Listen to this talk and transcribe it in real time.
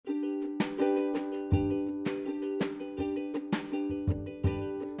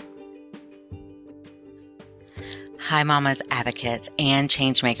Hi, mamas, advocates, and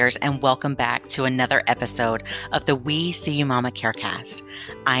changemakers, and welcome back to another episode of the We See You Mama Carecast.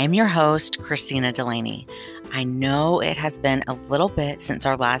 I am your host, Christina Delaney. I know it has been a little bit since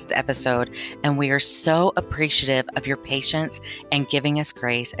our last episode, and we are so appreciative of your patience and giving us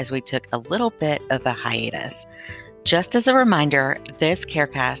grace as we took a little bit of a hiatus. Just as a reminder, this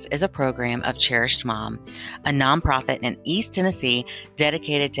Carecast is a program of Cherished Mom, a nonprofit in East Tennessee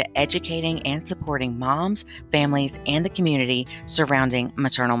dedicated to educating and supporting moms, families, and the community surrounding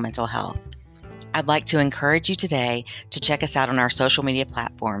maternal mental health. I'd like to encourage you today to check us out on our social media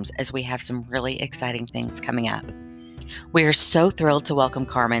platforms as we have some really exciting things coming up. We are so thrilled to welcome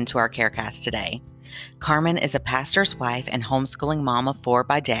Carmen to our Carecast today. Carmen is a pastor's wife and homeschooling mom of four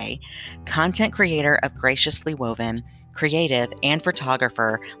by day, content creator of Graciously Woven, creative, and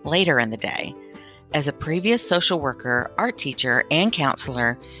photographer later in the day. As a previous social worker, art teacher, and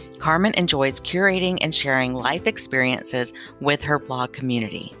counselor, Carmen enjoys curating and sharing life experiences with her blog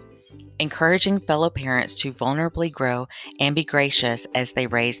community, encouraging fellow parents to vulnerably grow and be gracious as they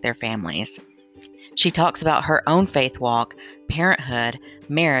raise their families. She talks about her own faith walk, parenthood,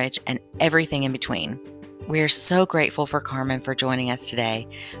 marriage, and everything in between. We are so grateful for Carmen for joining us today,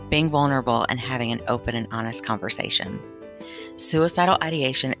 being vulnerable, and having an open and honest conversation. Suicidal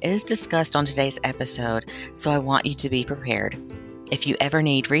ideation is discussed on today's episode, so I want you to be prepared. If you ever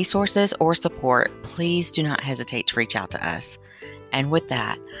need resources or support, please do not hesitate to reach out to us. And with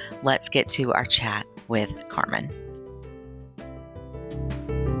that, let's get to our chat with Carmen.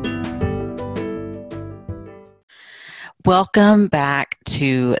 Welcome back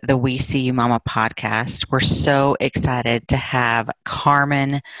to the We See You Mama podcast. We're so excited to have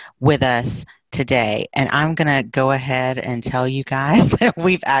Carmen with us today. And I'm going to go ahead and tell you guys that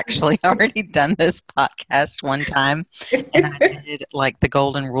we've actually already done this podcast one time. And I did like the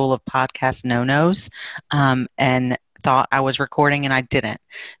golden rule of podcast no-nos and thought I was recording and I didn't.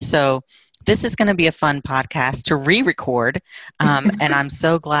 So this is going to be a fun podcast to re-record. And I'm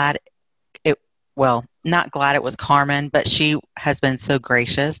so glad not glad it was Carmen, but she has been so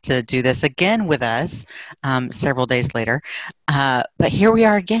gracious to do this again with us several days later. But here we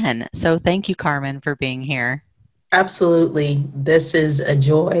are again. So thank you, Carmen, for being here. Absolutely. This is a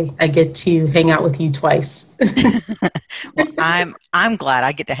joy. I get to hang out with you twice. Well, I'm glad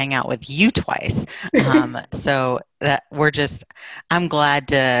I get to hang out with you twice. So that I'm glad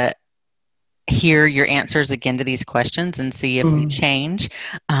to hear your answers again to these questions and see if they change.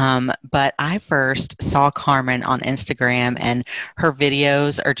 But I first saw Carmen on Instagram, and her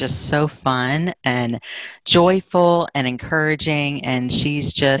videos are just so fun and joyful and encouraging, and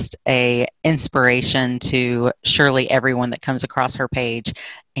she's just a inspiration to surely everyone that comes across her page.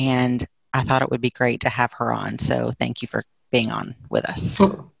 And I thought it would be great to have her on. So thank you for being on with us.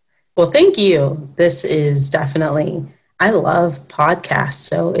 Well, thank you. This is definitely, I love podcasts,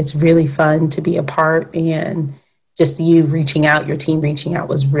 so it's really fun to be a part, and just you reaching out, your team reaching out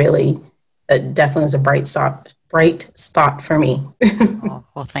was really, definitely was a bright spot for me. Oh,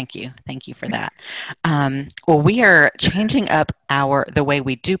 well, thank you. Thank you for that. Well, we are changing up the way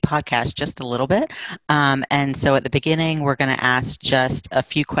we do podcasts just a little bit. And so at the beginning, we're going to ask just a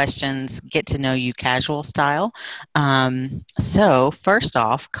few questions, get to know you casual style. So first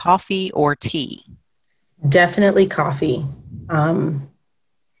off, coffee or tea? Definitely coffee.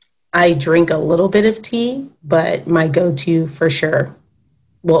 I drink a little bit of tea, but my go-to for sure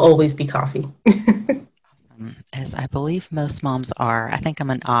will always be coffee. Awesome. As I believe most moms are. I think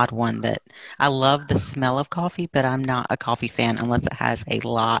I'm an odd one that I love the smell of coffee, but I'm not a coffee fan unless it has a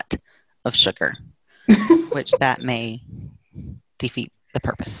lot of sugar, which that may defeat the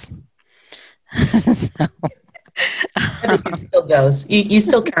purpose. So, I think it still goes. You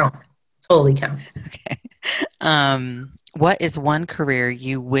still count. Totally counts. Okay. What is one career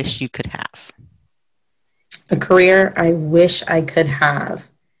you wish you could have? A career I wish I could have.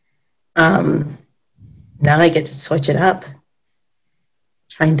 Now I get to switch it up.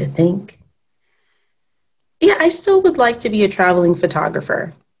 Trying to think. Yeah, I still would like to be a traveling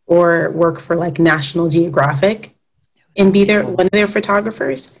photographer or work for like National Geographic and be one of their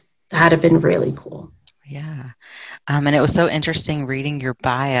photographers. That'd have been really cool. Yeah. And it was so interesting reading your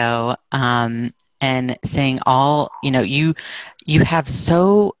bio and seeing all, you have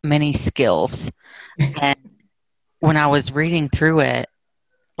so many skills. And when I was reading through it,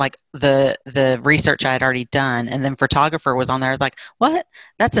 like the research I had already done, and then photographer was on there, I was like, what?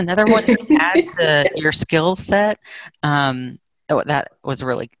 That's another one to add to your skill set. That was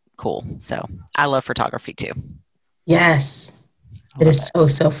really cool. So I love photography too. Yes. It is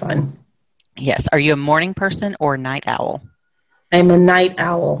so fun. Yes. Are you a morning person or night owl? I'm a night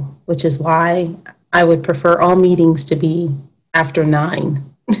owl, which is why I would prefer all meetings to be after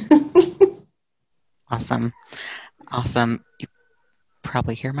 9. Awesome. Awesome. You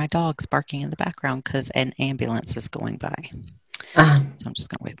probably hear my dogs barking in the background because an ambulance is going by. So I'm just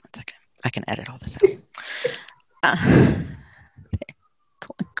going to wait 1 second. I can edit all this out. They're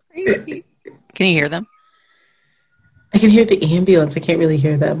going crazy. Can you hear them? I can hear the ambulance. I can't really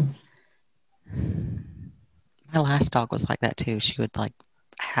hear them. My last dog was like that too. She would like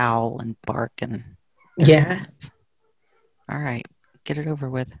howl and bark and... Yeah. All right. Get it over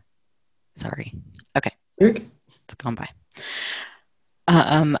with. Sorry. Okay. It's gone by.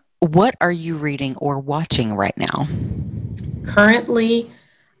 What are you reading or watching right now? Currently,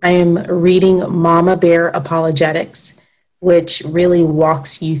 I am reading Mama Bear Apologetics, which really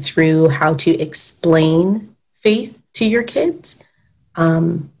walks you through how to explain faith to your kids,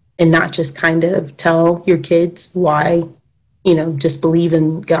 and not just kind of tell your kids why, just believe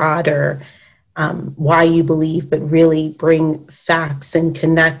in God or why you believe, but really bring facts and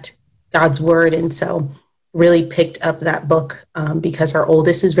connect God's word. And so really picked up that book because our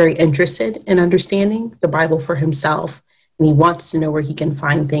oldest is very interested in understanding the Bible for himself. And he wants to know where he can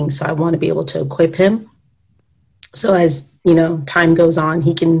find things. So I want to be able to equip him. So as, time goes on,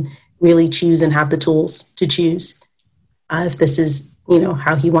 he can really choose and have the tools to choose if this is,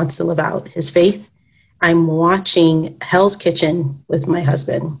 how he wants to live out his faith. I'm watching Hell's Kitchen with my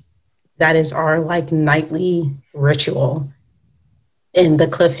husband. That is our nightly ritual. And the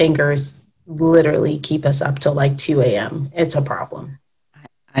cliffhangers literally keep us up till 2 a.m. It's a problem.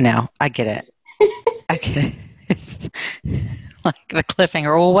 I know. I get it. I get it. It's like the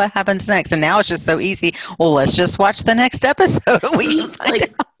cliffhanger. Well, what happens next? And now it's just so easy. Well, let's just watch the next episode. We can find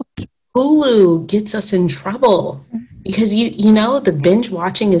out. Hulu gets us in trouble because the binge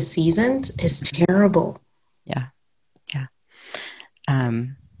watching of seasons is terrible. Yeah.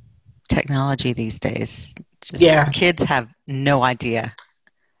 Technology these days. Kids have no idea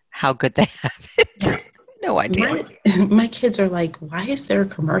how good they have it. No idea. My kids are like, why is there a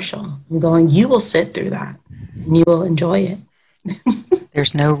commercial? I'm going, you will sit through that and you will enjoy it.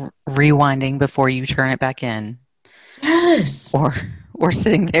 There's no rewinding before you turn it back in. Yes. Or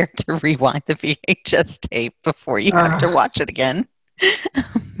sitting there to rewind the VHS tape before you have to watch it again.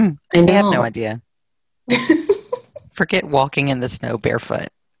 I have no idea. Forget walking in the snow barefoot.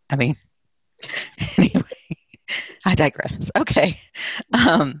 I mean, anyway, I digress. Okay.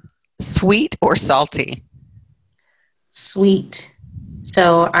 Sweet or salty? Sweet.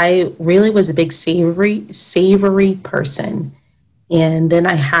 So I really was a big savory person. And then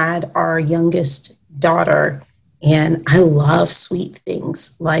I had our youngest daughter, and I love sweet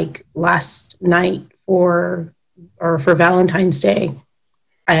things. Like last night for Valentine's Day,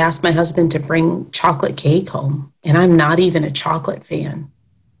 I asked my husband to bring chocolate cake home, and I'm not even a chocolate fan.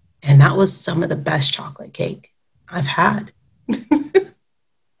 And that was some of the best chocolate cake I've had.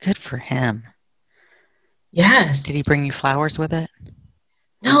 Good for him. Yes. Did he bring you flowers with it?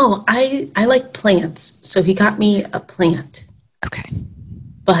 No, I like plants. So he got me a plant. Okay.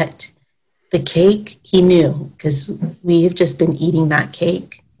 But the cake, he knew, because we have just been eating that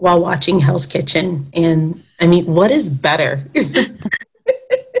cake while watching Hell's Kitchen. And I mean, what is better?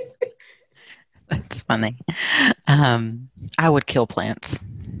 That's funny. I would kill plants.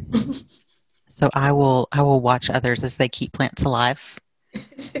 So I will watch others as they keep plants alive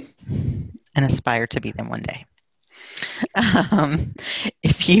and aspire to be them one day.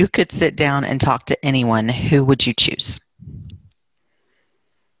 If you could sit down and talk to anyone, who would you choose?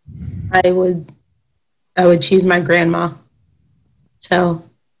 I would choose my grandma. So,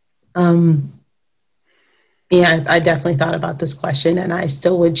 yeah, I definitely thought about this question, and I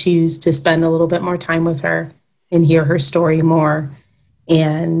still would choose to spend a little bit more time with her and hear her story more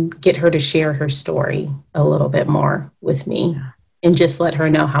and get her to share her story a little bit more with me and just let her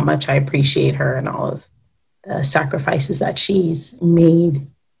know how much I appreciate her and all of the sacrifices that she's made,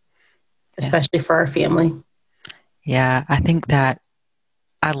 especially for our family. Yeah, I think that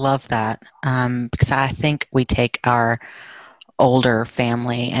I love that because I think we take our older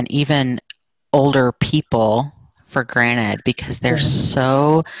family and even older people for granted because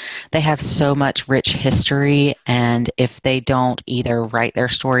they have so much rich history, and if they don't either write their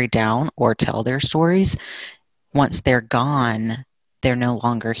story down or tell their stories, once they're gone, they're no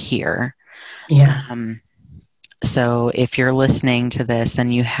longer here. Yeah. So if you're listening to this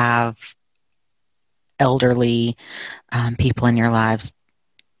and you have elderly people in your lives,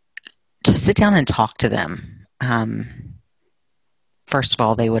 just sit down and talk to them. First of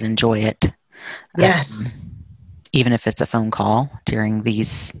all, they would enjoy it. Yes. Even if it's a phone call during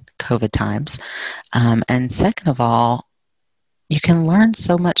these COVID times. And second of all, you can learn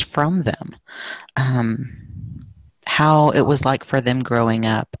so much from them. How it was like for them growing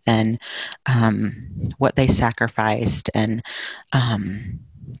up, and what they sacrificed, and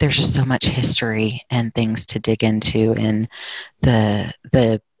there's just so much history and things to dig into in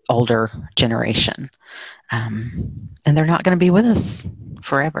the older generation, and they're not going to be with us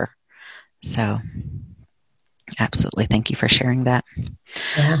forever. So absolutely, thank you for sharing that.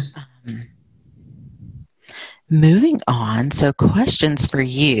 Yeah. Moving on, so questions for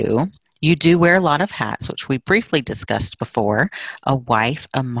you. You do wear a lot of hats, which we briefly discussed before: a wife,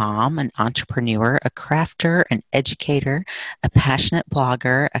 a mom, an entrepreneur, a crafter, an educator, a passionate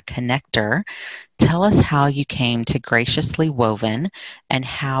blogger, a connector. Tell us how you came to Graciously Woven and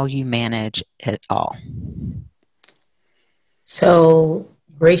how you manage it all. So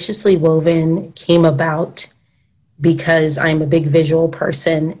Graciously Woven came about because I'm a big visual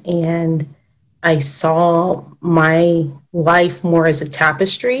person, and I saw my life more as a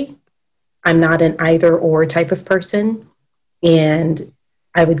tapestry. I'm not an either or type of person. And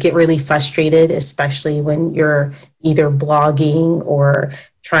I would get really frustrated, especially when you're either blogging or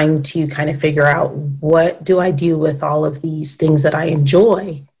trying to kind of figure out, what do I do with all of these things that I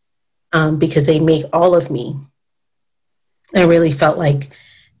enjoy, because they make all of me. I really felt like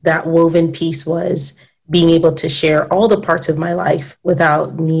that woven piece was being able to share all the parts of my life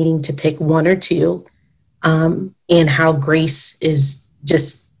without needing to pick one or two, and how grace is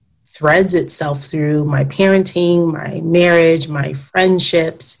just threads itself through my parenting, my marriage, my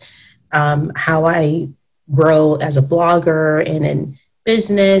friendships, how I grow as a blogger and in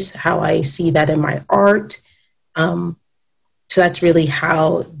business, how I see that in my art. So that's really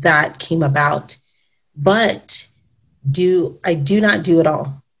how that came about. But I do not do it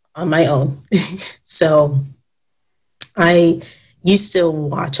all on my own. So I used to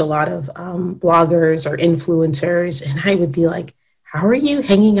watch a lot of bloggers or influencers, and I would be like, how are you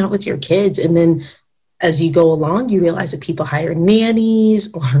hanging out with your kids? And then as you go along, you realize that people hire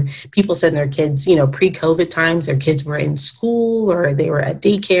nannies, or people send their kids, pre-COVID times, their kids were in school or they were at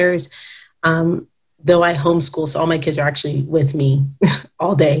daycares. Though I homeschool, so all my kids are actually with me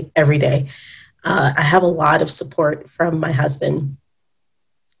all day, every day. I have a lot of support from my husband.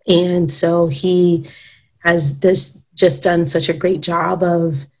 And so he has just done such a great job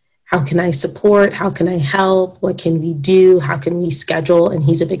of, how can I support? How can I help? What can we do? How can we schedule? And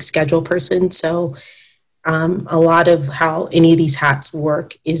he's a big schedule person. So a lot of how any of these hats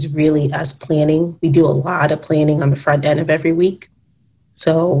work is really us planning. We do a lot of planning on the front end of every week.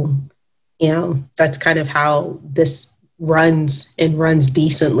 So, that's kind of how this runs, and runs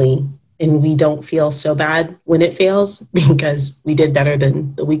decently. And we don't feel so bad when it fails, because we did better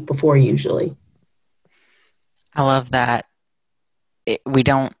than the week before usually. I love that. We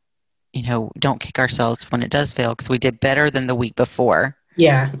don't kick ourselves when it does fail, because we did better than the week before.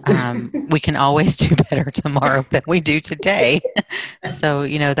 Yeah. We can always do better tomorrow than we do today. So,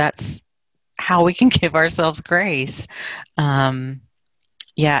 that's how we can give ourselves grace. And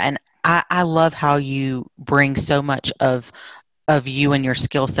I love how you bring so much of you and your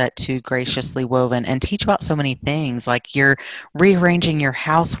skill set to Graciously Woven, and teach about so many things. Like, you're rearranging your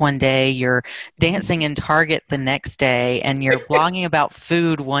house one day, you're dancing in Target the next day, and you're blogging about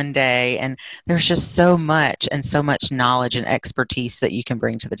food one day. And there's just so much knowledge and expertise that you can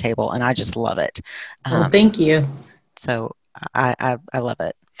bring to the table. And I just love it. Well, thank you. So I love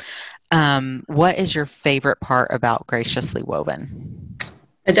it. What is your favorite part about Graciously Woven?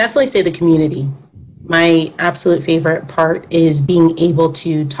 I definitely say the community. My absolute favorite part is being able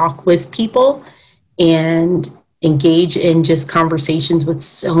to talk with people and engage in just conversations with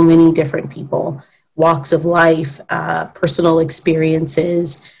so many different people, walks of life, personal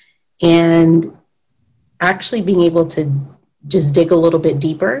experiences, and actually being able to just dig a little bit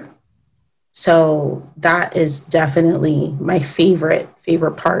deeper. So that is definitely my favorite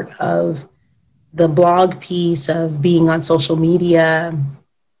part of the blog piece, of being on social media.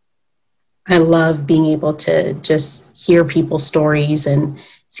 I love being able to just hear people's stories and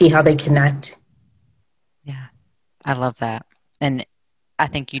see how they connect. Yeah, I love that. And I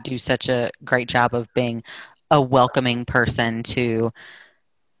think you do such a great job of being a welcoming person to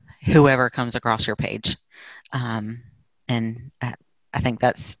whoever comes across your page. And I think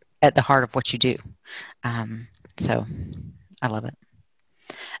that's at the heart of what you do. So I love it.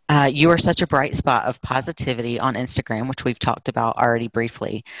 You are such a bright spot of positivity on Instagram, which we've talked about already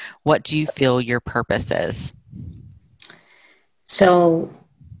briefly. What do you feel your purpose is? So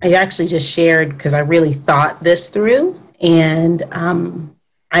I actually just shared, because I really thought this through, and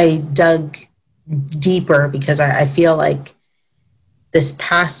I dug deeper, because I feel like this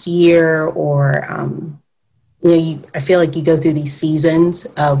past year, or I feel like you go through these seasons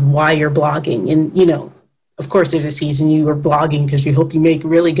of why you're blogging. And, of course, there's a season you are blogging because you hope you make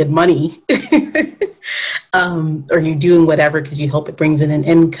really good money. Or you're doing whatever because you hope it brings in an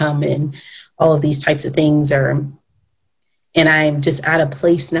income and all of these types of things. And I'm just at a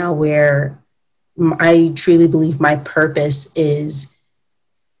place now where I truly believe my purpose is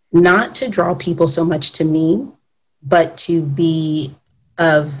not to draw people so much to me, but to be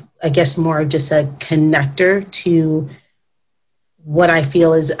more of just a connector to what I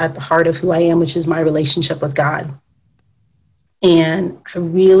feel is at the heart of who I am, which is my relationship with God. And I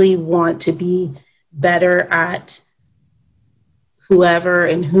really want to be better at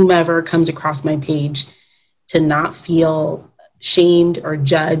whomever comes across my page to not feel shamed or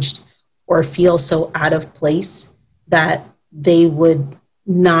judged or feel so out of place that they would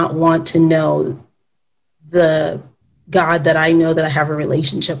not want to know the God that I know that I have a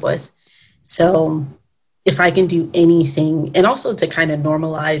relationship with. So if I can do anything, and also to kind of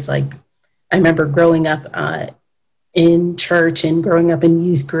normalize, like I remember growing up in church and growing up in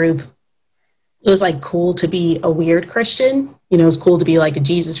youth group, it was like cool to be a weird Christian. It was cool to be like a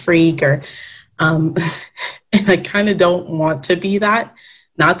Jesus freak or, and I kind of don't want to be that.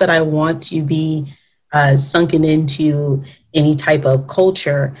 Not that I want to be sunken into any type of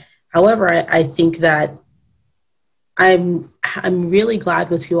culture. However, I think that I'm really glad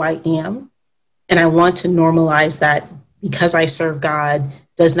with who I am. And I want to normalize that because I serve God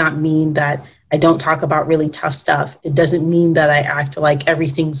does not mean that I don't talk about really tough stuff. It doesn't mean that I act like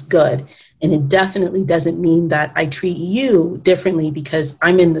everything's good. And it definitely doesn't mean that I treat you differently because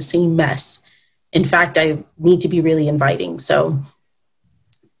I'm in the same mess. In fact, I need to be really inviting. So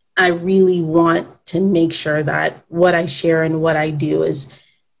I really want to make sure that what I share and what I do is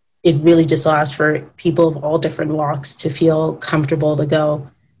it really just allows for people of all different walks to feel comfortable to go,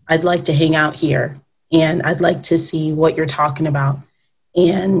 I'd like to hang out here and I'd like to see what you're talking about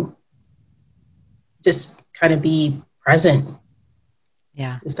and just kind of be present.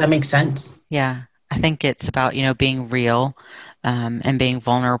 Yeah. If that makes sense. Yeah. I think it's about, being real and being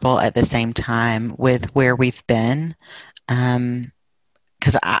vulnerable at the same time with where we've been.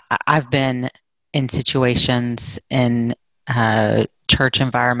 Because I've been in situations in church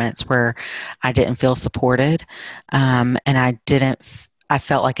environments where I didn't feel supported. And I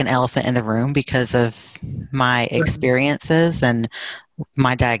felt like an elephant in the room because of my experiences and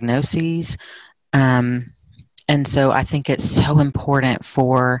my diagnoses. And so I think it's so important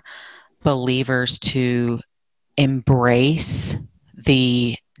for believers to embrace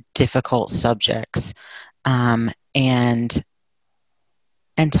the difficult subjects and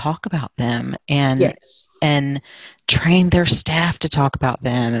talk about them and train their staff to talk about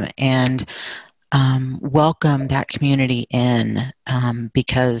them and welcome that community in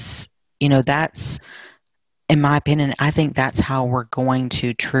because, that's, in my opinion, I think that's how we're going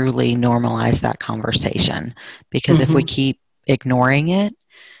to truly normalize that conversation. Because if we keep ignoring it,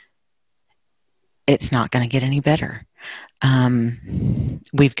 it's not going to get any better.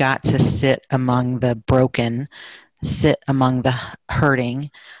 We've got to sit among the broken, sit among the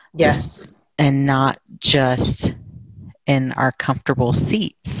hurting. Yes. And not just in our comfortable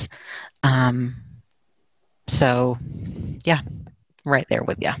seats. So, yeah, right there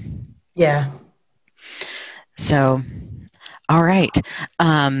with you. Yeah. So, all right.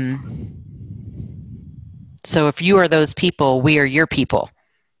 So if you are those people, we are your people.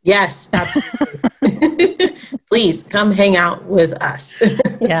 Yes, absolutely. Please come hang out with us.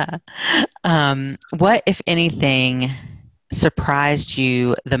 Yeah. What, if anything, surprised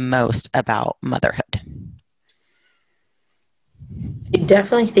you the most about motherhood? I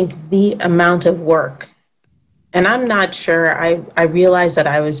definitely think the amount of work. And I'm not sure, I realized that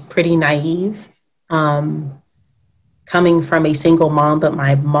I was pretty naive coming from a single mom, but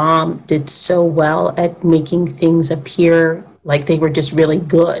my mom did so well at making things appear like they were just really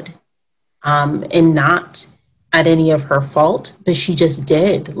good and not at any of her fault, but she just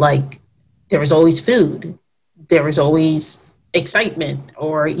did. Like there was always food, there was always excitement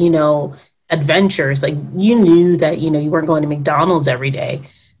or, adventures. Like you knew that, you weren't going to McDonald's every day,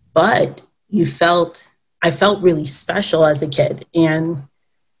 but I felt really special as a kid. And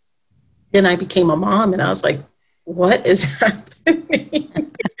then I became a mom and I was like, what is happening?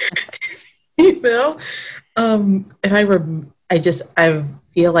 And I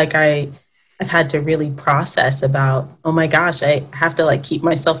feel like I've had to really process about, oh my gosh, I have to keep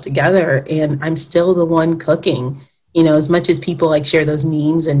myself together and I'm still the one cooking, as much as people share those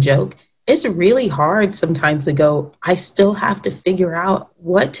memes and joke, it's really hard sometimes to go, I still have to figure out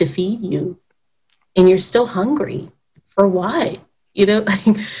what to feed you and you're still hungry for what,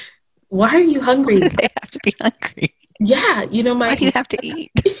 why are you Why do hungry? they have to be hungry? Yeah, Why do you have to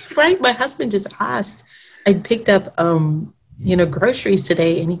eat? right. My husband just asked. I picked up, groceries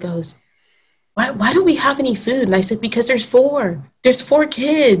today, and he goes, why don't we have any food? And I said, because there's four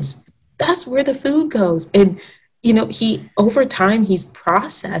kids. That's where the food goes. And, over time, he's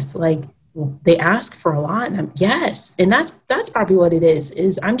processed, like, they ask for a lot. And yes. And that's probably what it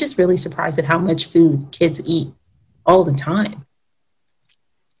is I'm just really surprised at how much food kids eat all the time.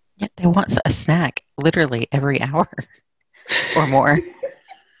 Yeah, they want a snack literally every hour or more.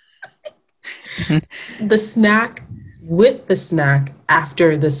 The snack with the snack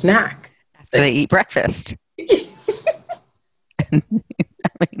after the snack. After they eat breakfast. I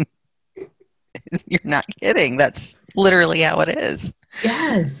mean, you're not kidding. That's literally how it is.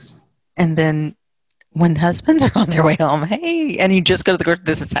 Yes. And then when husbands are on their way home, hey, and you just go to the grocery,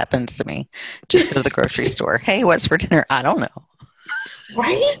 this happens to me. Just go to the grocery store. Hey, what's for dinner? I don't know.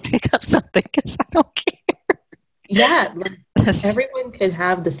 Right? Pick up something because I don't care. Yeah. Everyone could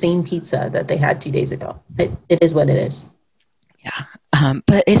have the same pizza that they had 2 days ago. It is what it is. Yeah.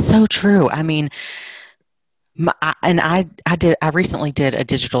 But it's so true. I mean, I recently did a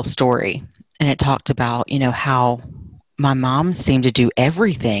digital story, and it talked about, how my mom seemed to do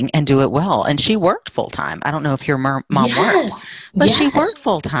everything and do it well. And she worked full time. I don't know if your mom worked, but she worked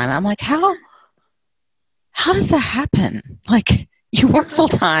full time. I'm like, how does that happen? Like, you work full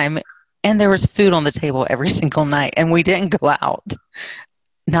time and there was food on the table every single night and we didn't go out.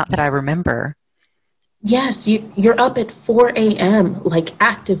 Not that I remember. Yes, you're up at 4 a.m., like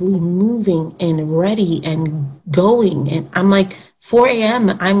actively moving and ready and going. And I'm like, 4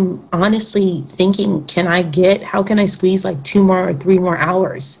 a.m., I'm honestly thinking, how can I squeeze like 2 more or 3 more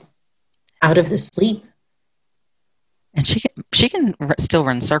hours out of the sleep? And she can still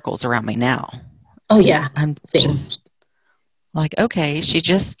run circles around me now. Oh, yeah. I'm just like, okay, she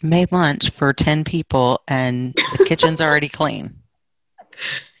just made lunch for 10 people and the kitchen's already clean.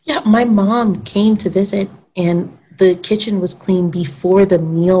 Yeah, my mom came to visit and the kitchen was clean before the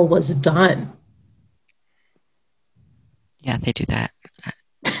meal was done. Yeah, they do that.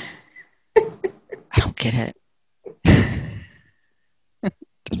 I don't get it.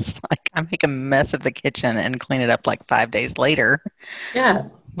 It's like I make a mess of the kitchen and clean it up like 5 days later. Yeah.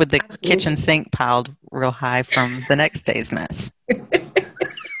 With the absolutely. Kitchen sink piled real high from the next day's mess.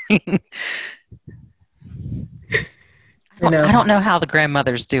 I don't know how the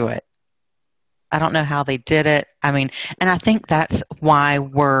grandmothers do it. I don't know how they did it. I mean, and I think that's why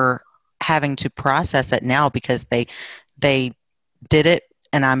we're having to process it now, because they did it,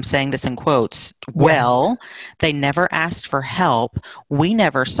 and I'm saying this in quotes, well, yes. They never asked for help. We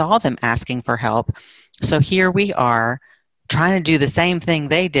never saw them asking for help. So here we are trying to do the same thing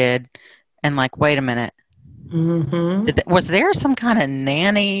they did, and like, wait a minute. Mm-hmm. Was there some kind of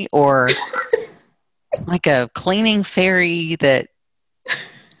nanny or like a cleaning fairy that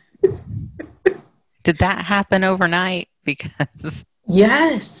did that happen overnight? Because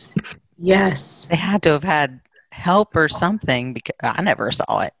yes, they had to have had help or something, because I never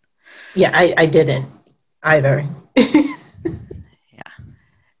saw it. Yeah, I didn't either. Yeah,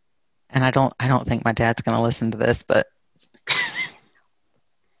 and I don't think my dad's going to listen to this, but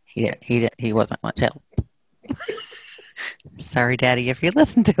he wasn't much help. Sorry, Daddy, if you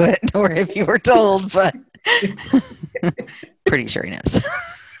listen to it or if you were told, but pretty sure he knows.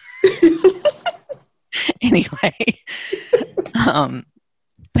 Anyway,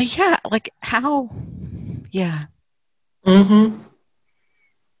 but yeah, like how, yeah. Mm-hmm.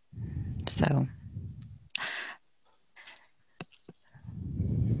 So.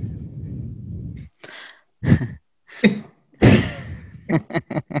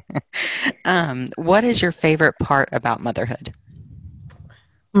 What is your favorite part about motherhood?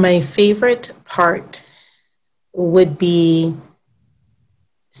 My favorite part would be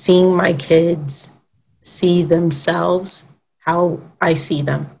seeing my kids see themselves how I see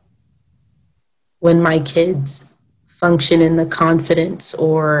them. When my kids function in the confidence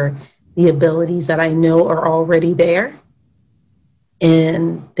or the abilities that I know are already there,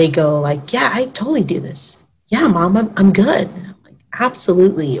 and they go like, yeah, I totally do this. Yeah, Mom, I'm good. I'm like,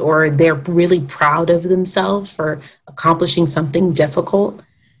 absolutely. Or they're really proud of themselves for accomplishing something difficult.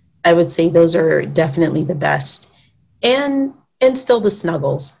 I would say those are definitely the best. And still the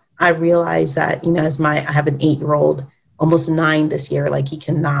snuggles. I realize that, I have an 8-year-old, almost 9 this year, like he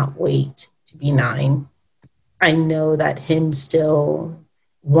cannot wait to be 9. I know that him still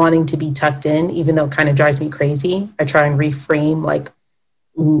wanting to be tucked in, even though it kind of drives me crazy, I try and reframe, like,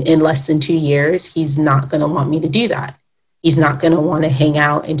 in less than 2 years, he's not going to want me to do that. He's not going to want to hang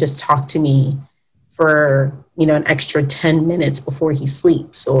out and just talk to me for an extra 10 minutes before he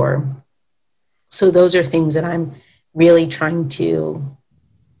sleeps. Or so those are things that I'm really trying to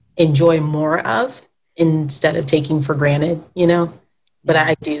enjoy more of instead of taking for granted, but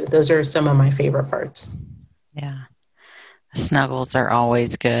I do. Those are some of my favorite parts. Yeah. Snuggles are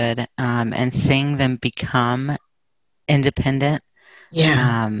always good. And seeing them become independent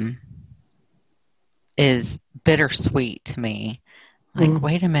is bittersweet to me. Like,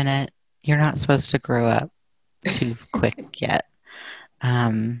 wait a minute, you're not supposed to grow up too quick yet.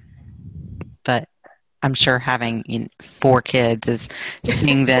 But I'm sure having 4 kids is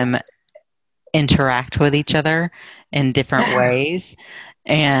seeing them interact with each other in different ways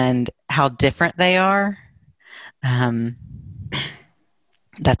and how different they are.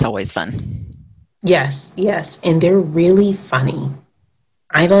 That's always fun. Yes. And they're really funny.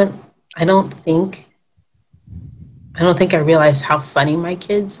 I don't think I realized how funny my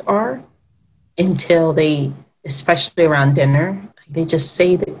kids are until especially around dinner, they just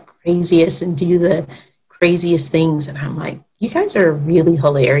say the craziest and do the craziest things. And I'm like, you guys are really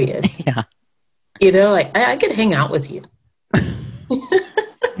hilarious. Yeah. Like I could hang out with you.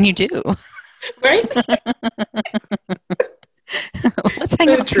 You do. Right? Let's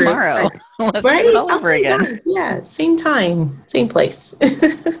hang out tomorrow. Let's do it all over again. Guys, yeah, same time, same place.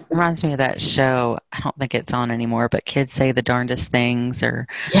 Reminds me of that show. I don't think it's on anymore, but kids say the darndest things, or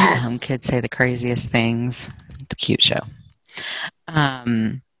kids say the craziest things. It's a cute show.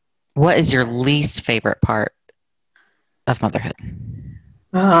 What is your least favorite part of motherhood?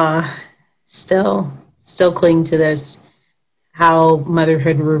 Still cling to this, how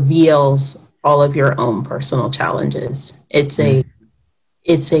motherhood reveals all of your own personal challenges. It's a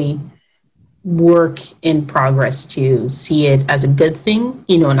work in progress to see it as a good thing,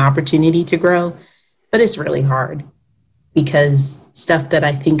 an opportunity to grow, but it's really hard because stuff that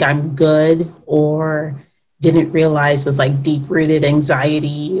I think I'm good or didn't realize was like deep-rooted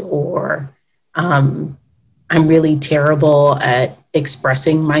anxiety, or I'm really terrible at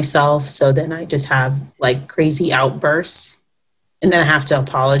expressing myself. So then I just have like crazy outbursts, and then I have to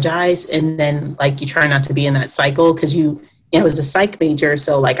apologize. And then like you try not to be in that cycle because I was a psych major.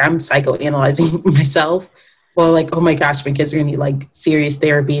 So like I'm psychoanalyzing myself. Well, like, oh my gosh, my kids are gonna need like serious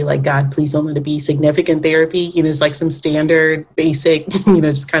therapy. Like, God, please don't let it be significant therapy. It's like some standard basic,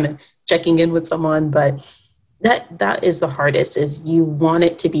 just kind of checking in with someone. But that is the hardest, is you want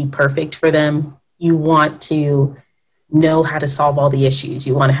it to be perfect for them. You want to know how to solve all the issues.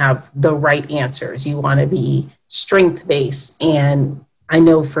 You want to have the right answers. You want to be strength-based. And I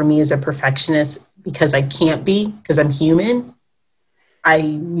know for me as a perfectionist, because I can't be, because I'm human,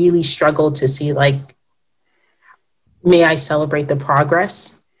 I really struggle to see like, may I celebrate the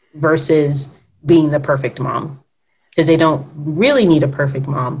progress versus being the perfect mom? Because they don't really need a perfect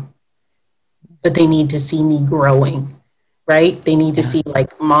mom, but they need to see me growing, right? They need to see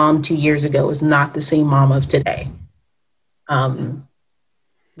like mom 2 years ago is not the same mom of today.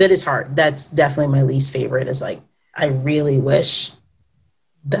 That is hard. That's definitely my least favorite, is like, I really wish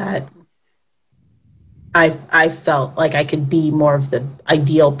that I felt like I could be more of the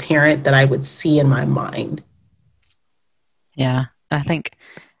ideal parent that I would see in my mind. Yeah. I think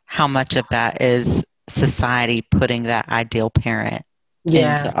how much of that is society putting that ideal parent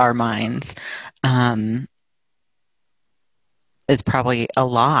into our minds. It's probably a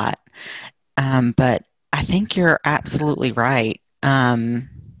lot. But I think you're absolutely right.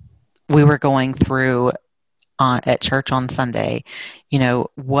 We were going through at church on Sunday,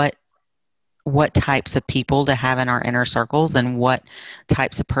 what types of people to have in our inner circles and what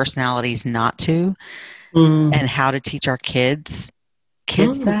types of personalities not to, and how to teach our kids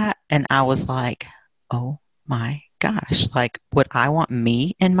that. And I was like, oh my gosh, like, would I want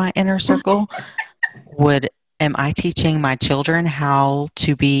me in my inner circle? Am I teaching my children how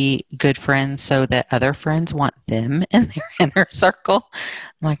to be good friends so that other friends want them in their inner circle?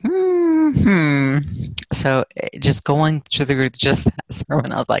 I'm like, So just going through just that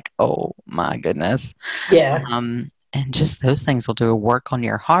sermon, I was like, oh my goodness. Yeah. And just those things will do a work on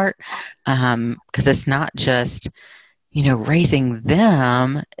your heart. Because it's not just, raising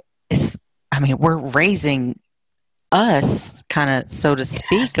them. We're raising us, kind of, so to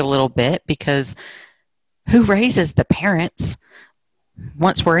speak, a little bit, because who raises the parents?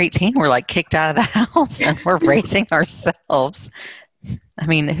 Once we're 18, we're like kicked out of the house and we're raising ourselves.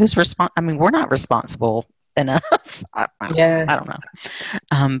 Who's responsible? We're not responsible enough. I don't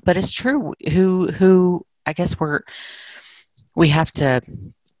know. But it's true. Who I guess we have to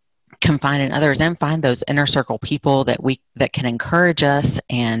confide in others and find those inner circle people that can encourage us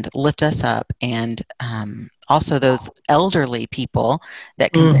and lift us up, and also those elderly people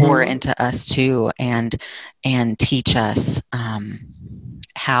that can pour into us too, and teach us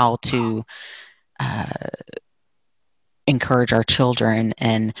how to encourage our children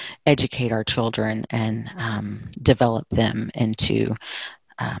and educate our children and develop them into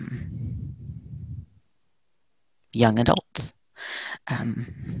young adults.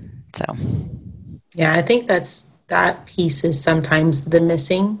 Yeah, I think that piece is sometimes the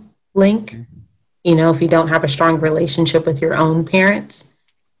missing link. You know, if you don't have a strong relationship with your own parents,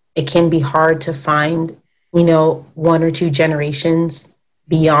 it can be hard to find, you know, one or two generations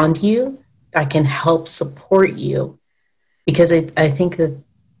beyond you that can help support you. Because I think that,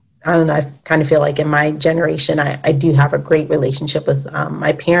 I don't know, I kind of feel like in my generation, I do have a great relationship with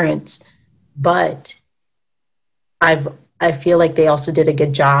my parents, but I feel like they also did a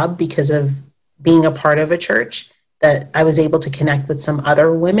good job because of being a part of a church, that I was able to connect with some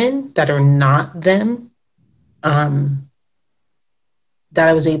other women that are not them, that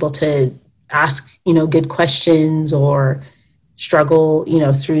I was able to ask, you know, good questions or struggle, you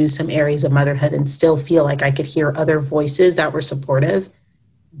know, through some areas of motherhood and still feel like I could hear other voices that were supportive.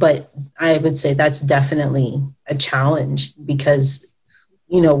 But I would say that's definitely a challenge because,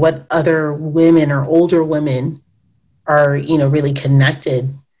 you know, what other women or older women are, you know, really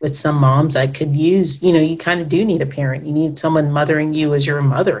connected with some moms I could use, you know, you kind of do need a parent. You need someone mothering you as you're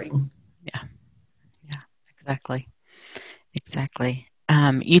mothering. Yeah, exactly.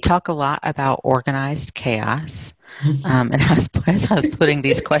 You talk a lot about organized chaos. And as I was putting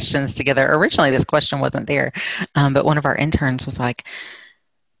these questions together, originally this question wasn't there, but one of our interns was like,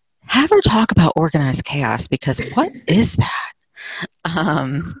 have her talk about organized chaos, because what is that?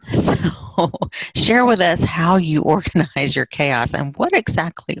 So share with us how you organize your chaos and what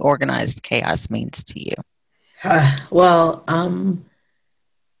exactly organized chaos means to you. Well,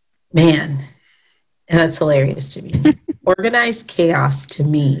 man, that's hilarious to me. Organized chaos to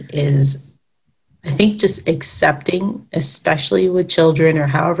me is, I think, just accepting, especially with children or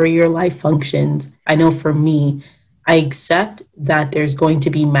however your life functions. I know for me, I accept that there's going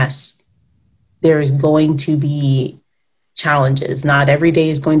to be mess. There's going to be challenges. Not every day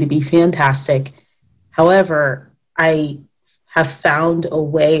is going to be fantastic. However, I have found a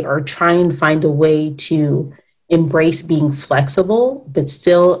way, or try and find a way, to embrace being flexible, but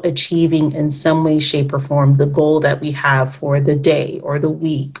still achieving in some way, shape, or form the goal that we have for the day or the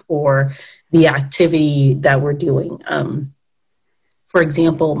week or the activity that we're doing. For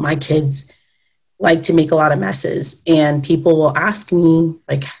example, my kids like to make a lot of messes, and people will ask me,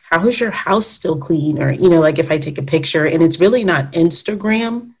 like, how is your house still clean? Or, you know, like if I take a picture and it's really not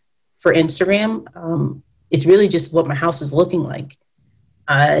Instagram for Instagram, it's really just what my house is looking like.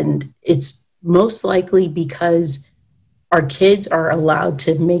 And it's most likely because our kids are allowed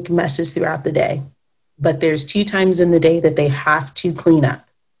to make messes throughout the day, but there's 2 times in the day that they have to clean up.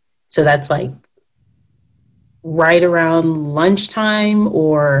 So that's like right around lunchtime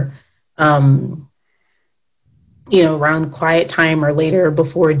or, you know, around quiet time or later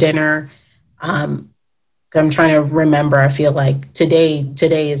before dinner. I'm trying to remember. I feel like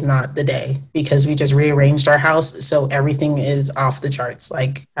today is not the day because we just rearranged our house. So everything is off the charts.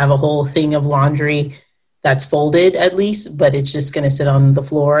 Like I have a whole thing of laundry that's folded at least, but it's just going to sit on the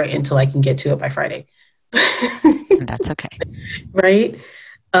floor until I can get to it by Friday. That's okay. Right.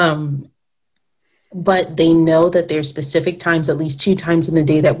 But they know that there's specific times, at least 2 times in the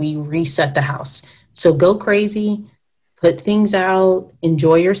day, that we reset the house. So go crazy, put things out,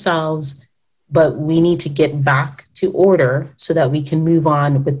 enjoy yourselves, but we need to get back to order so that we can move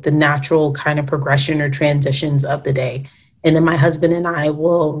on with the natural kind of progression or transitions of the day. And then my husband and I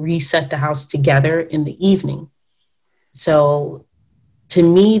will reset the house together in the evening. So to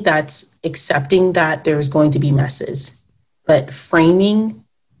me, that's accepting that there's going to be messes, but framing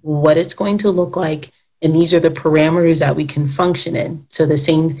what it's going to look like. And these are the parameters that we can function in. So the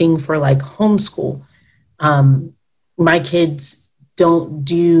same thing for like homeschool. My kids don't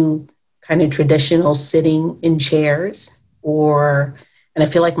do kind of traditional sitting in chairs and I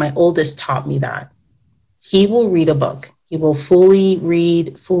feel like my oldest taught me that. He will read a book. He will fully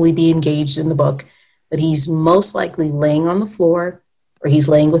read, fully be engaged in the book, but he's most likely laying on the floor, or he's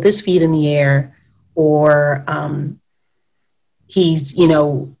laying with his feet in the air, or he's, you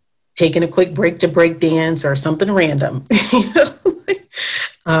know, taking a quick break to break dance or something random.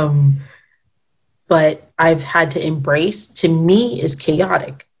 But I've had to embrace, to me, is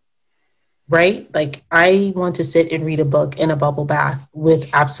chaotic, right? Like I want to sit and read a book in a bubble bath with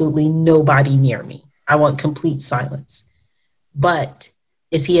absolutely nobody near me. I want complete silence. But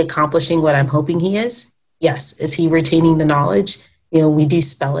is he accomplishing what I'm hoping he is? Yes. Is he retaining the knowledge? We do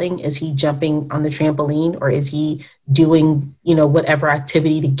spelling. Is he jumping on the trampoline, or is he doing, whatever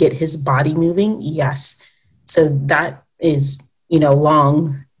activity to get his body moving? Yes. So that is,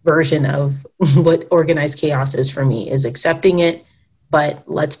 long version of what organized chaos is for me, is accepting it, but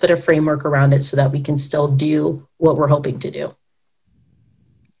let's put a framework around it so that we can still do what we're hoping to do.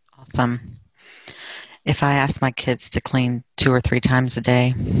 Awesome. If I asked my kids to clean 2 or 3 times a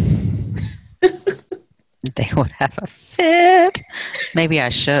day, they would have a fit. Maybe I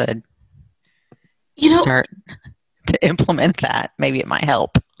should start to implement that. Maybe it might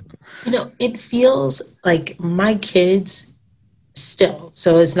help. It feels like my kids still.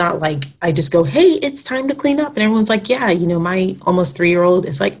 So it's not like I just go, hey, it's time to clean up. And everyone's like, yeah, my almost 3-year-old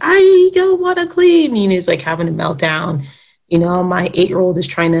is like, I don't want to clean. He's like having a meltdown. My 8-year-old is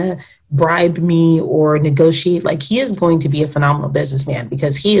trying to bribe me or negotiate. Like, he is going to be a phenomenal businessman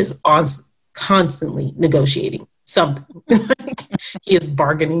because he is constantly negotiating something. He is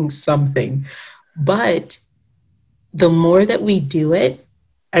bargaining something. But the more that we do it,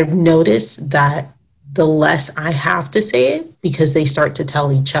 I've noticed that the less I have to say it, because they start to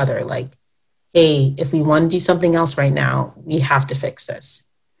tell each other, like, hey, if we want to do something else right now, we have to fix this.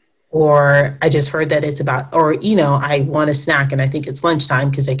 Or I just heard that it's about, or, I want a snack and I think it's lunchtime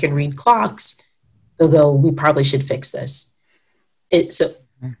because they can read clocks. They'll go, we probably should fix this. So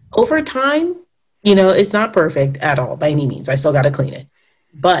over time, it's not perfect at all by any means. I still got to clean it,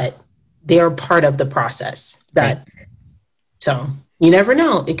 but they are part of the process so you never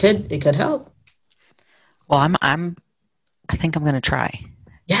know. It could help. Well, I think I'm going to try.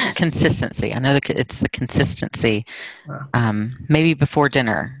 Yes. Consistency. I know it's the consistency. Maybe before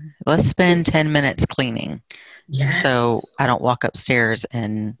dinner, let's spend 10 minutes cleaning. Yes. So I don't walk upstairs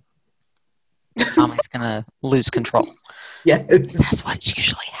and Mama's going to lose control. Yes. That's what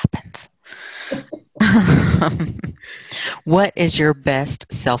usually happens. What is your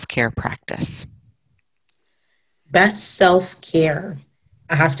best self-care practice? Best self-care.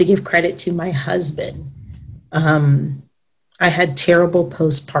 I have to give credit to my husband. I had terrible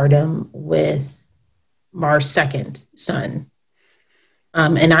postpartum with our second son.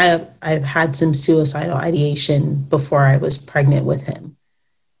 And I've had some suicidal ideation before I was pregnant with him.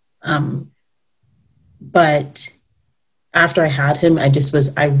 But after I had him, I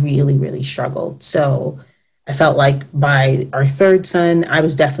really, really struggled. So I felt like by our third son, I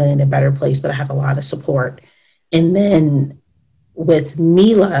was definitely in a better place, but I had a lot of support. And then with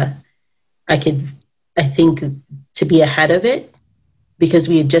Mila, I think to be ahead of it, because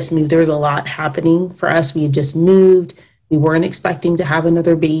we had just moved. There was a lot happening for us. We had just moved. We weren't expecting to have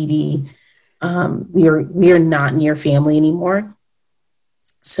another baby. We are not near family anymore.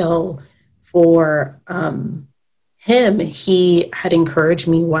 So for him, he had encouraged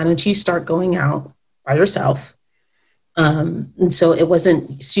me, why don't you start going out by yourself? And so it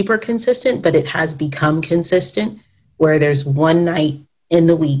wasn't super consistent, but it has become consistent, where there's one night in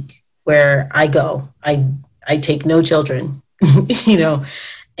the week where I go. I take no children,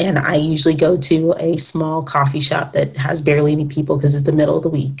 and I usually go to a small coffee shop that has barely any people because it's the middle of the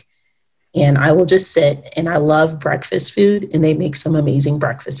week. And I will just sit, and I love breakfast food, and they make some amazing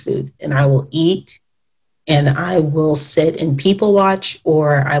breakfast food. And I will eat, and I will sit and people watch,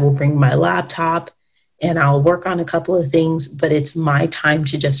 or I will bring my laptop and I'll work on a couple of things, but it's my time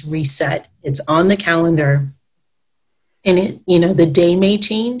to just reset. It's on the calendar. And the day may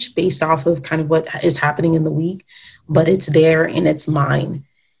change based off of kind of what is happening in the week, but it's there and it's mine.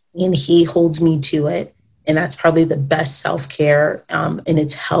 And he holds me to it. And that's probably the best self-care. And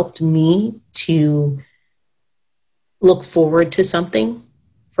it's helped me to look forward to something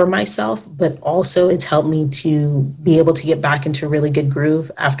for myself, but also it's helped me to be able to get back into a really good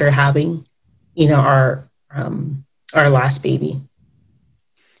groove after having, our last baby.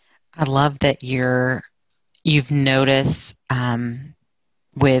 I love that you've noticed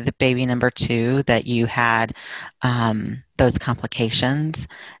with baby number 2 that you had those complications,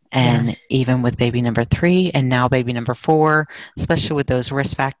 and even with baby number 3 and now baby number 4, especially with those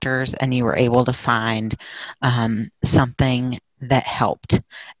risk factors, and you were able to find something that helped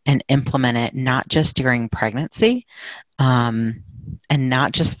and implement it, not just during pregnancy, and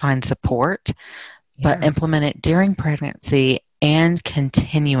not just find support, but implement it during pregnancy and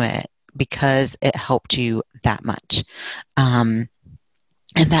continue it because it helped you that much. And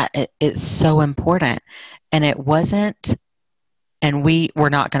that is so important. And it wasn't, and we're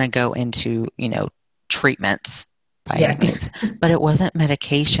not going to go into, treatments by any means, but it wasn't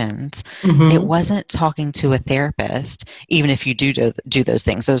medications. Mm-hmm. It wasn't talking to a therapist, even if you do those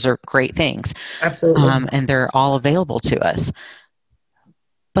things. Those are great things. Absolutely. And they're all available to us.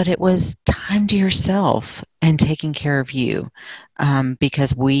 But it was time to yourself. and taking care of you,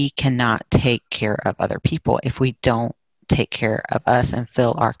 because we cannot take care of other people if we don't take care of us and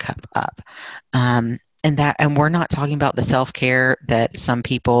fill our cup up. And we're not talking about the self-care that some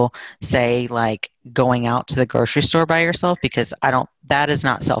people say, like going out to the grocery store by yourself, because that is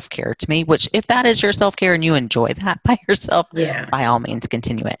not self-care to me, which if that is your self-care and you enjoy that by yourself, Yeah. by all means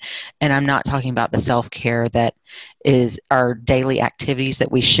continue it. And I'm not talking about the self-care that is our daily activities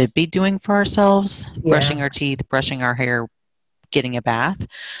that we should be doing for ourselves, brushing our teeth, brushing our hair, getting a bath.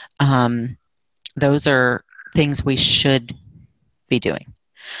 Those are things we should be doing.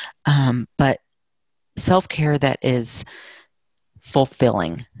 But self-care that is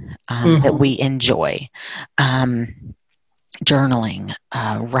fulfilling, that we enjoy, journaling,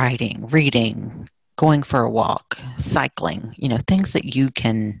 writing, reading, going for a walk, cycling, things that you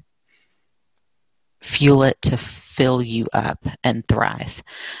can fuel it to fill you up and thrive.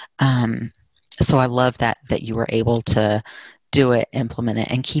 So I love that you were able to do it, implement it,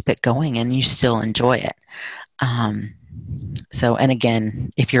 and keep it going, and you still enjoy it. And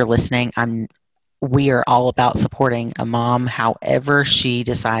again, if you're listening, we are all about supporting a mom, however she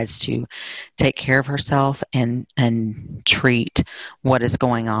decides to take care of herself and treat what is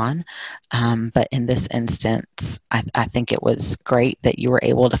going on. But in this instance, I think it was great that you were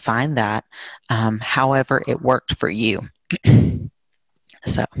able to find that, however it worked for you.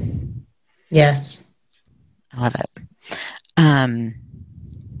 So, yes, I love it.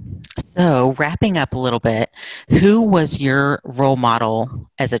 So wrapping up a little bit, who was your role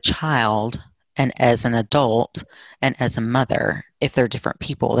model as a child and as an adult and as a mother? If they're different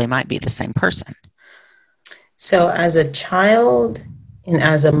people, they might be the same person. So as a child and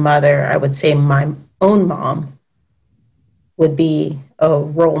as a mother, I would say my own mom would be a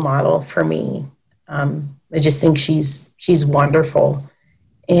role model for me. I just think she's wonderful.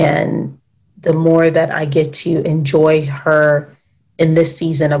 And the more that I get to enjoy her in this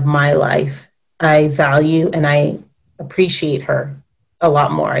season of my life, I value and I appreciate her a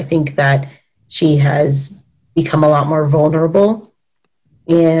lot more. I think that she has become a lot more vulnerable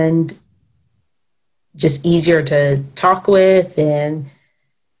and just easier to talk with. And,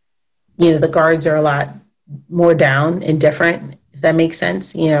 the guards are a lot more down and different, if that makes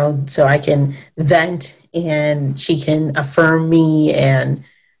sense, so I can vent and she can affirm me. And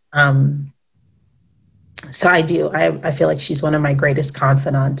so I do. I feel like she's one of my greatest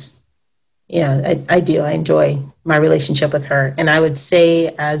confidants. Yeah, I do. I enjoy my relationship with her. And I would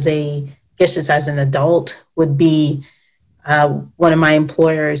say just as an adult would be one of my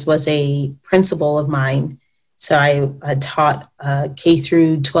employers was a principal of mine. So I taught K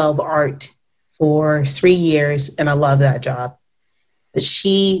through 12 art for 3 years, and I love that job. But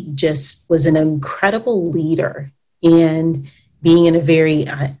she just was an incredible leader, and being in a very,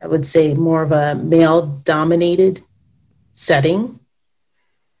 I would say, more of a male-dominated setting,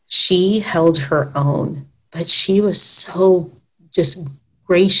 she held her own. But she was so just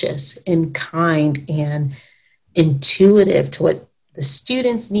gracious and kind and intuitive to what the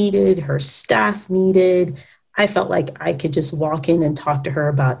students needed, her staff needed. I felt like I could just walk in and talk to her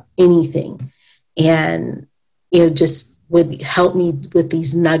about anything. And it just would help me with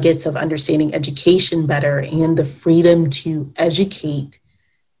these nuggets of understanding education better and the freedom to educate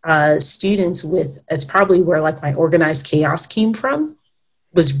students with. It's probably where like my organized chaos came from,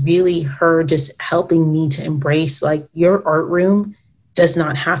 was really her just helping me to embrace like your art room does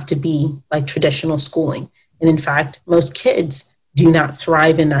not have to be like traditional schooling. And in fact, most kids do not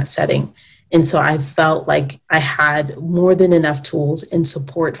thrive in that setting. And so I felt like I had more than enough tools and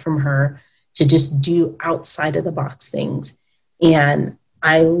support from her to just do outside of the box things. And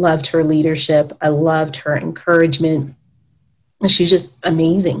I loved her leadership. I loved her encouragement. And she's just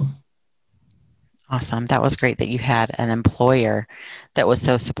amazing. Awesome. That was great that you had an employer that was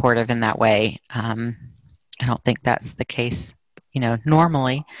so supportive in that way. I don't think that's the case,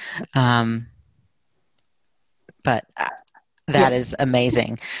 normally. But that is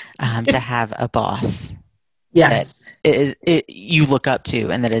amazing to have a boss yes, that you look up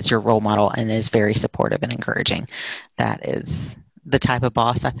to and that is your role model and is very supportive and encouraging. That is the type of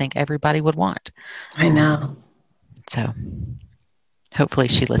boss I think everybody would want. I know. So hopefully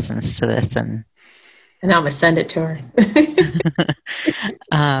she listens to this and I'm going to send it to her.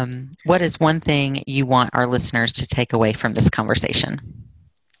 What is one thing you want our listeners to take away from this conversation?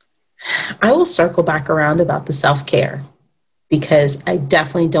 I will circle back around about the self-care because I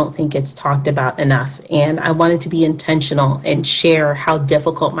definitely don't think it's talked about enough. And I wanted to be intentional and share how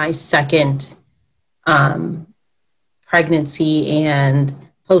difficult my second pregnancy and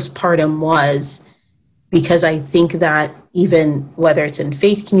postpartum was, because I think that even whether it's in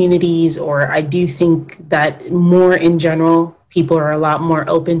faith communities, or I do think that more in general, people are a lot more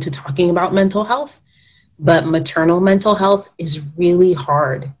open to talking about mental health, but maternal mental health is really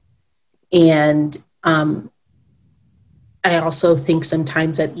hard. And I also think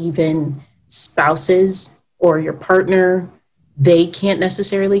sometimes that even spouses or your partner, they can't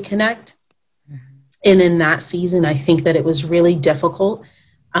necessarily connect. And in that season, I think that it was really difficult,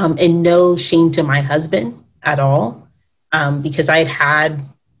 and no shame to my husband at all, because I had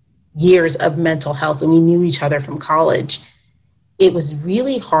years of mental health and we knew each other from college. It was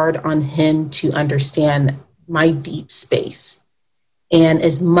really hard on him to understand my deep space. And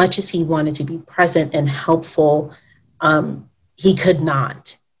as much as he wanted to be present and helpful, he could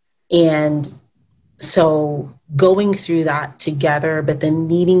not. And so going through that together, but then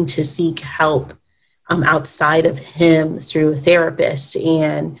needing to seek help outside of him through a therapist,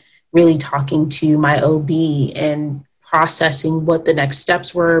 and really talking to my OB and processing what the next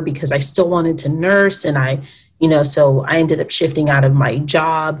steps were, because I still wanted to nurse. And so I ended up shifting out of my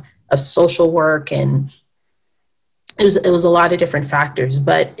job of social work, and it was a lot of different factors.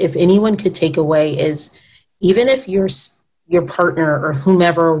 But if anyone could take away is, even if your partner or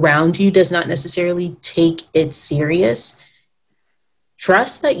whomever around you does not necessarily take it serious,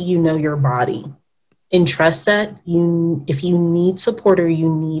 trust that you know your body, and trust that if you need support or you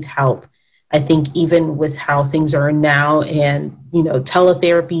need help. I think even with how things are now, and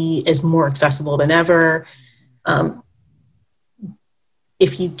teletherapy is more accessible than ever,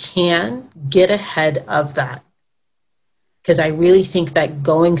 if you can, get ahead of that. Because I really think that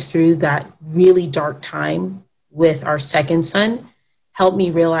going through that really dark time with our second son helped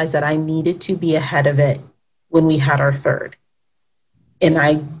me realize that I needed to be ahead of it when we had our third. And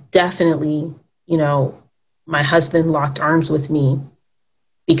I definitely, my husband locked arms with me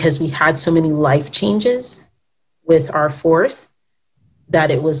because we had so many life changes with our fourth,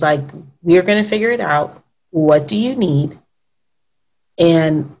 that it was like, we're going to figure it out. What do you need?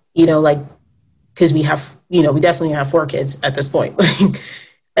 And, because we have, we definitely have 4 kids at this point.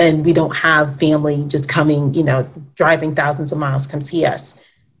 And we don't have family just coming, driving thousands of miles to come see us.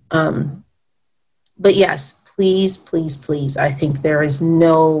 But yes, please, please, please. I think there is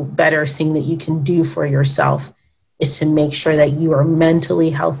no better thing that you can do for yourself is to make sure that you are mentally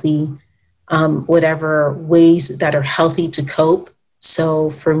healthy, whatever ways that are healthy to cope. So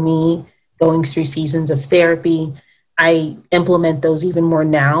for me, going through seasons of therapy, I implement those even more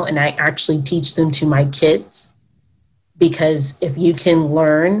now, and I actually teach them to my kids, because if you can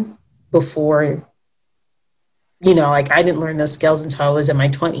learn before, I didn't learn those skills until I was in my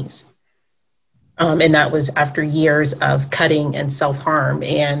 20s. And that was after years of cutting and self-harm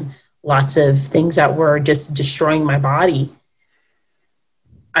and lots of things that were just destroying my body.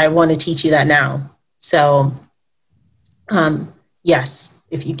 I want to teach you that now. So, yes,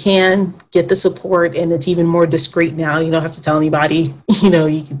 if you can, get the support, and it's even more discreet now. You don't have to tell anybody,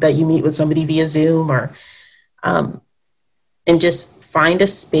 that you meet with somebody via Zoom, or, and just find a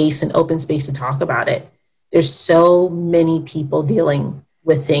space, an open space to talk about it. There's so many people dealing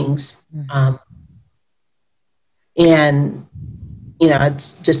with things. And,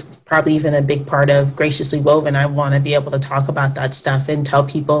 it's just probably even a big part of Graciously Woven. I want to be able to talk about that stuff and tell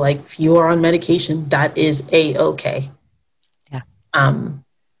people, like, if you are on medication, that is A-okay. Yeah.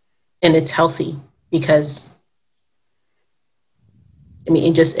 And it's healthy, because,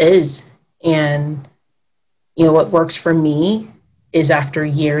 it just is. And, what works for me is, after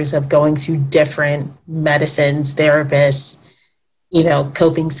years of going through different medicines, therapists,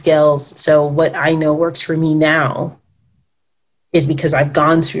 coping skills. So what I know works for me now is because I've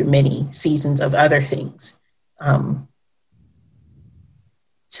gone through many seasons of other things.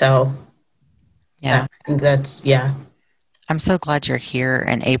 So yeah, I think that's, yeah. I'm so glad you're here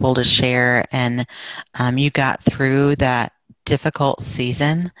and able to share, and you got through that difficult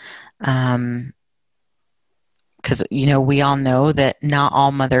season. Because, we all know that not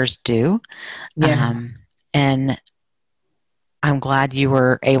all mothers do. Yeah. And I'm glad you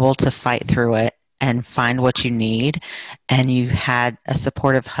were able to fight through it and find what you need. And you had a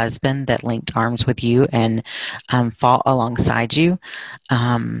supportive husband that linked arms with you and fought alongside you.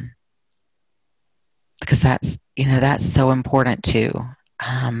 Because that's so important too.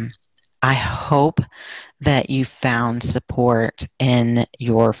 I hope that you found support in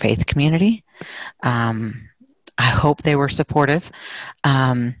your faith community. I hope they were supportive.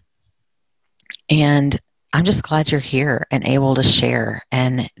 And I'm just glad you're here and able to share,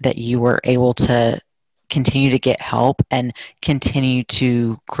 and that you were able to continue to get help and continue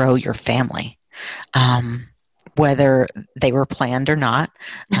to grow your family, whether they were planned or not.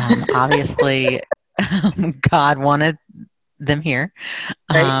 Obviously, God wanted them here.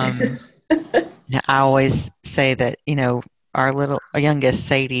 Right? I always say that, our youngest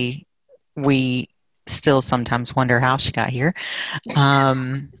Sadie, we still sometimes wonder how she got here.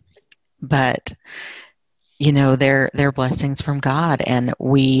 But they're blessings from God, and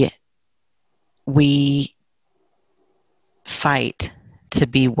we fight to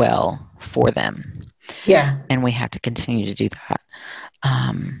be well for them. Yeah. And we have to continue to do that.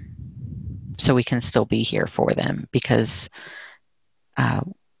 So we can still be here for them, because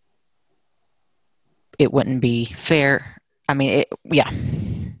it wouldn't be fair. I mean,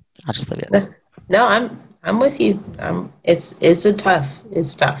 I'll just leave it at that. No, I'm with you. It's tough.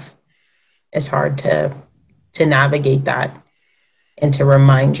 It's hard to navigate that and to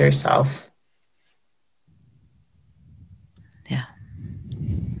remind yourself. Yeah.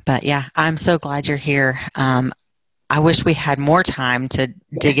 But yeah, I'm so glad you're here. I wish we had more time to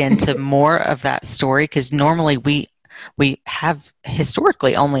dig into more of that story, because normally we have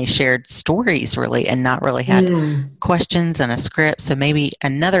historically only shared stories, really, and not really had questions and a script. So maybe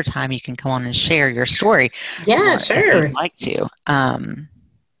another time you can come on and share your story. Yeah, sure. If you'd like to.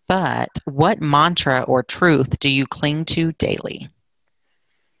 But what mantra or truth do you cling to daily?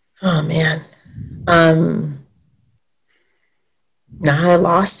 Oh man. Now I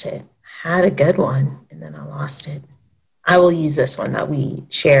lost it. I had a good one and then I lost it. I will use this one that we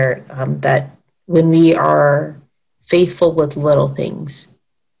shared, that when we are faithful with little things,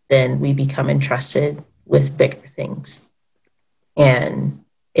 then we become entrusted with bigger things. And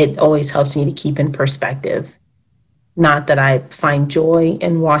it always helps me to keep in perspective. Not that I find joy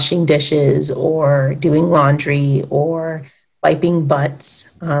in washing dishes or doing laundry or wiping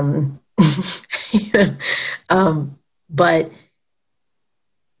butts, but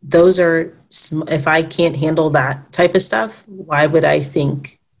those are, if I can't handle that type of stuff, why would I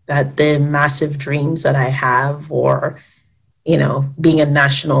think that the massive dreams that I have, or, being a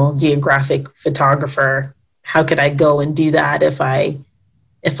National Geographic photographer, how could I go and do that if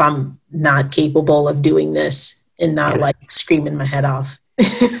I'm not capable of doing this and not like screaming my head off?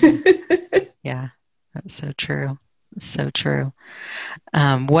 Yeah, that's so true. So true.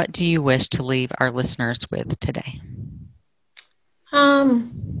 What do you wish to leave our listeners with today? I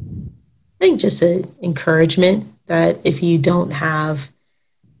think just an encouragement that if you don't have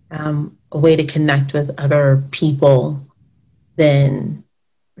a way to connect with other people, then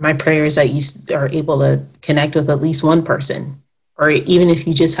my prayer is that you are able to connect with at least one person, or even if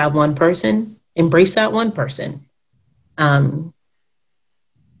you just have one person, embrace that one person. I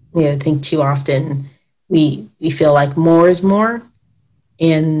think too often we feel like more is more,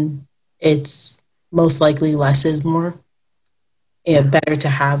 and it's most likely less is more. Better to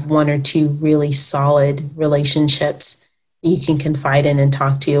have one or two really solid relationships you can confide in and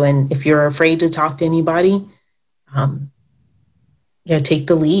talk to. And if you're afraid to talk to anybody, take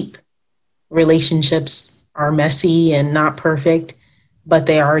the leap. Relationships are messy and not perfect, but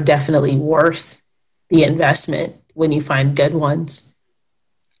they are definitely worth the investment when you find good ones.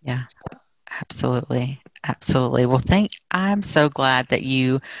 Yeah, absolutely. Absolutely. Well, I'm so glad that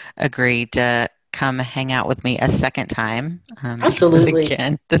you agreed to come hang out with me a second time. Absolutely.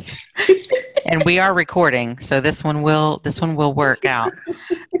 Again, and we are recording, so this one will work out.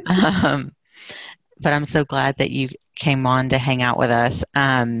 But I'm so glad that you came on to hang out with us.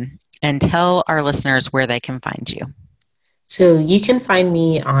 And tell our listeners where they can find you. So you can find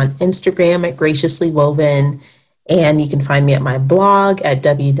me on Instagram at Graciously Woven, and you can find me at my blog at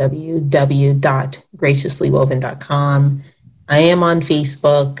www.graciouslywoven.com. I am on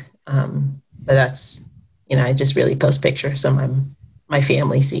Facebook, but that's, I just really post pictures so my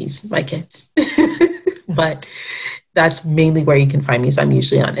family sees my kids. But that's mainly where you can find me. So I'm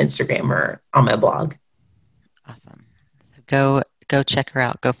usually on Instagram or on my blog. Awesome. So go check her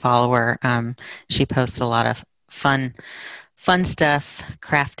out. Go follow her. She posts a lot of fun stuff,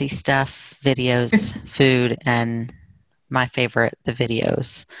 crafty stuff, videos, food, and my favorite, the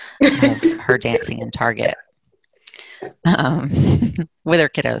videos of her dancing in Target with her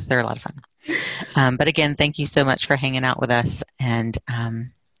kiddos. They're a lot of fun. But again, thank you so much for hanging out with us, and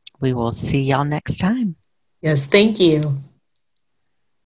we will see y'all next time. Yes, thank you.